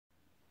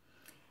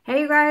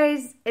Hey you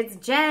guys, it's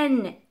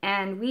Jen,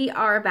 and we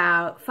are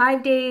about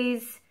 5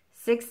 days,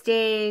 6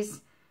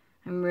 days,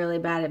 I'm really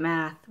bad at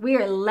math. We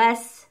are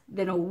less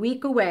than a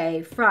week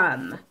away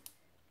from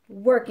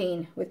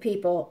working with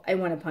people I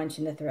want to punch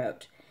in the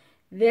throat.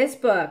 This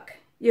book,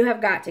 you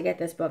have got to get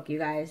this book, you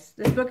guys.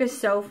 This book is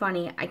so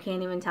funny, I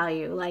can't even tell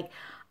you.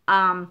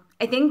 I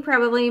think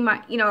probably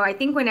I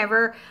think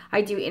whenever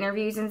I do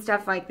interviews and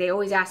stuff, like they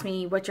always ask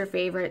me, what's your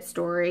favorite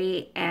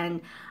story?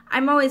 And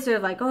I'm always sort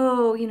of like,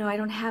 oh, I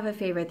don't have a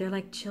favorite. They're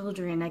like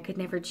children. I could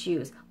never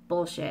choose.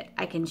 Bullshit.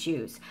 I can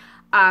choose.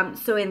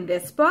 So in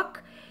this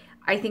book,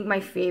 I think my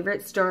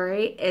favorite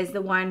story is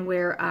the one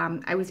where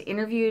I was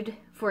interviewed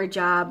for a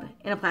job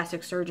in a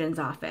plastic surgeon's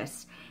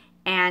office.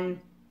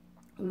 And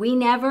we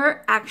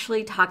never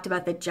actually talked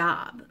about the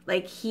job.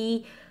 Like,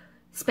 he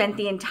spent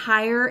the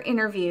entire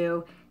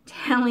interview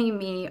telling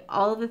me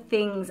all the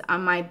things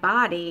on my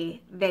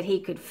body that he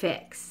could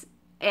fix.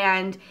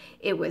 And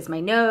it was my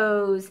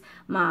nose,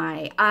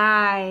 my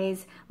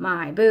eyes,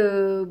 my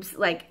boobs,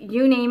 like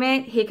you name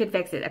it, he could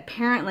fix it.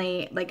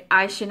 Apparently, like,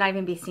 I should not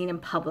even be seen in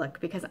public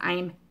because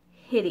I'm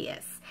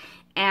hideous.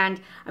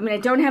 And I mean, I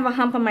don't have a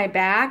hump on my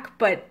back,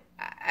 but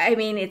I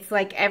mean, it's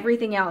like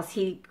everything else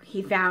he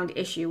found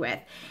issue with.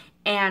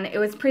 And it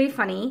was pretty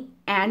funny.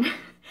 And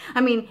I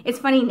mean, it's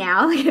funny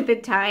now, like at the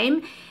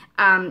time.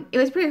 It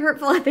was pretty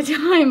hurtful at the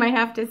time, I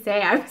have to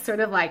say. I was sort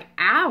of like,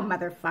 ow,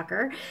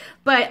 motherfucker.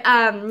 But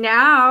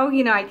now,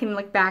 I can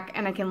look back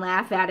and I can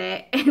laugh at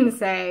it and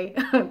say,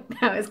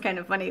 that was kind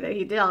of funny that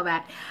he did all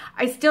that.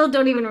 I still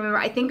don't even remember.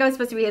 I think I was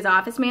supposed to be his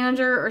office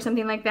manager or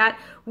something like that.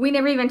 We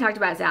never even talked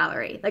about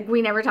salary. Like,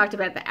 we never talked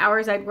about the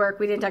hours I'd work.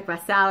 We didn't talk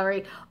about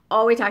salary.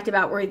 All we talked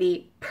about were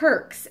the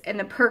perks. And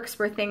the perks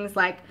were things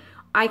like,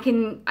 I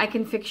can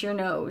fix your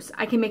nose.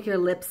 I can make your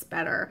lips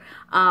better.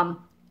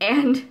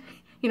 And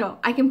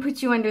I can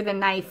put you under the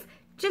knife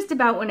just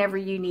about whenever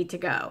you need to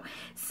go.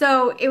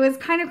 So it was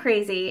kind of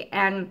crazy,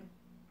 and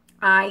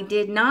I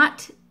did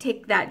not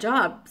take that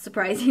job,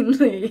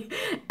 surprisingly,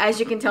 as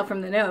you can tell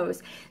from the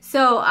nose.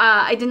 So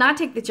I did not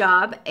take the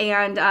job,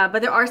 and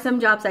but there are some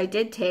jobs I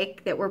did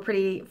take that were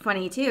pretty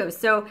funny too.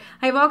 So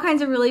I have all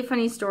kinds of really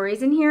funny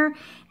stories in here,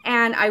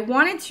 and I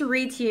wanted to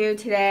read to you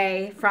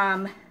today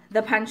from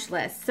the punch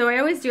list. So I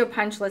always do a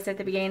punch list at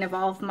the beginning of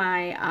all of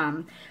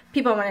my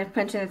people I want to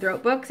punch in the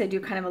throat books. I do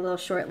kind of a little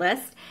short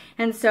list.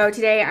 And so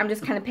today I'm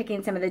just kind of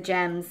picking some of the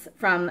gems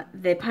from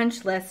the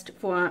punch list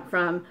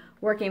from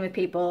working with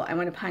people I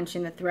want to punch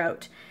in the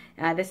throat.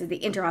 This is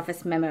the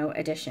interoffice memo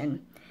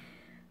edition.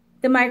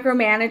 The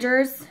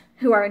micromanagers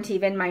who aren't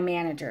even my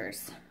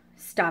managers.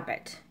 Stop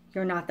it.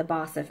 You're not the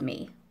boss of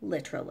me,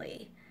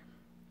 literally.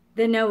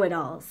 The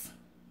know-it-alls.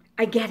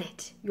 I get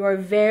it. You're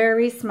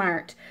very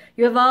smart.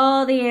 You have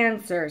all the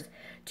answers.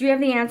 Do you have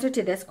the answer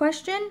to this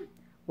question?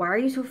 Why are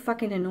you so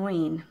fucking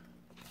annoying?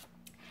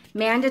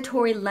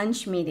 Mandatory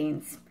lunch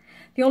meetings.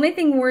 The only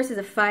thing worse is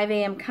a 5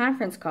 a.m.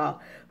 conference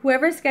call.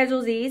 Whoever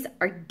schedules these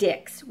are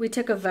dicks. We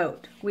took a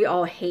vote. We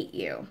all hate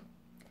you.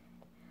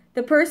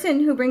 The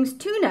person who brings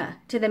tuna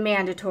to the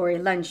mandatory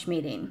lunch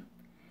meeting.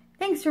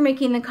 Thanks for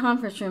making the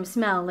conference room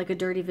smell like a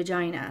dirty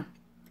vagina.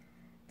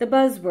 The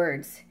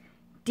buzzwords.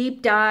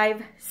 Deep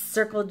dive,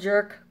 circle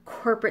jerk,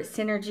 corporate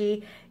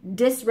synergy,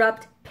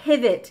 disrupt,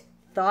 pivot,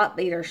 thought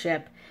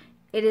leadership.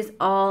 It is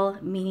all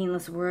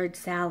meaningless word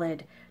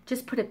salad.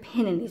 Just put a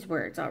pin in these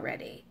words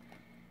already.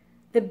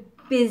 The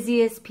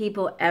busiest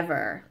people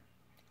ever.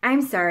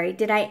 I'm sorry,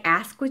 did I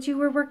ask what you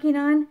were working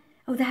on?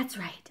 Oh, that's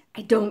right.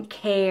 I don't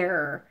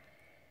care.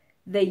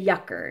 The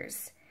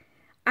yuckers.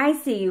 I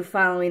see you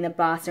following the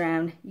boss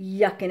around,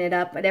 yucking it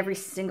up at every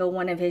single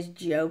one of his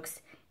jokes.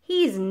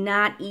 He's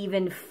not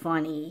even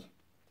funny.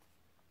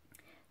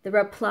 The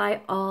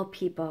reply all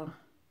people.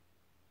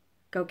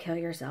 Go kill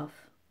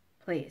yourself.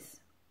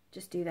 Please.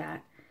 Just do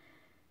that.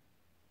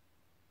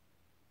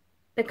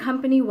 The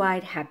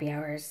company-wide happy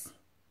hours.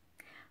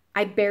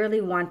 I barely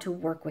want to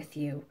work with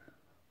you.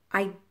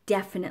 I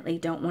definitely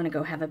don't want to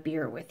go have a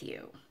beer with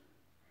you.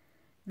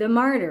 The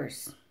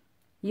martyrs.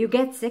 You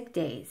get sick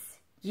days.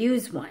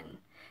 Use one.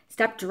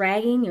 Stop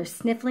dragging your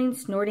sniffling,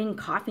 snorting,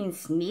 coughing,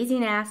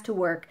 sneezing ass to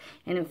work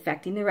and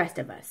infecting the rest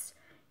of us.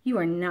 You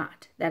are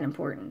not that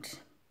important.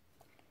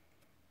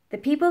 The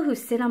people who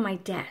sit on my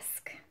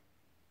desk.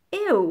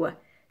 Ew,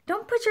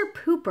 don't put your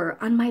pooper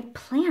on my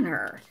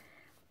planner.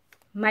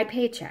 My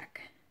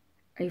paycheck.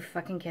 Are you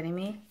fucking kidding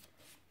me?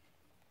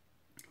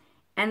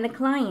 And the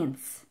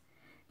clients.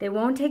 They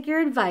won't take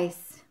your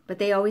advice, but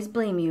they always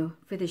blame you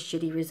for the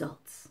shitty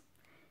results.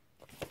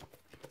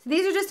 So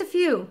these are just a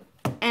few.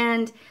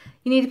 And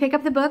you need to pick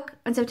up the book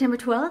on September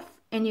 12th,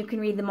 and you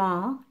can read them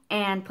all,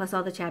 and plus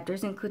all the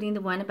chapters, including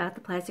the one about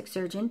the plastic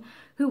surgeon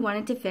who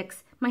wanted to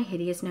fix my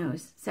hideous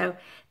nose. So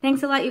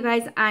thanks a lot, you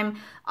guys.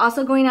 I'm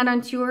also going out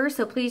on tour,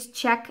 so please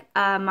check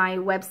my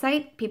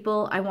website,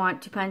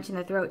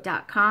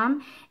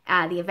 peopleiwanttopunchinthethroat.com,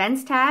 the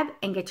events tab,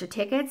 and get your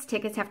tickets.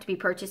 Tickets have to be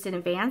purchased in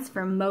advance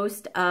for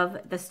most of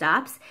the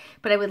stops,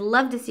 but I would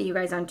love to see you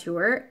guys on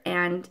tour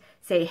and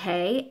say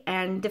hey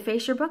and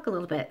deface your book a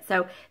little bit.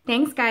 So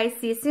thanks, guys.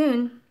 See you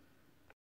soon.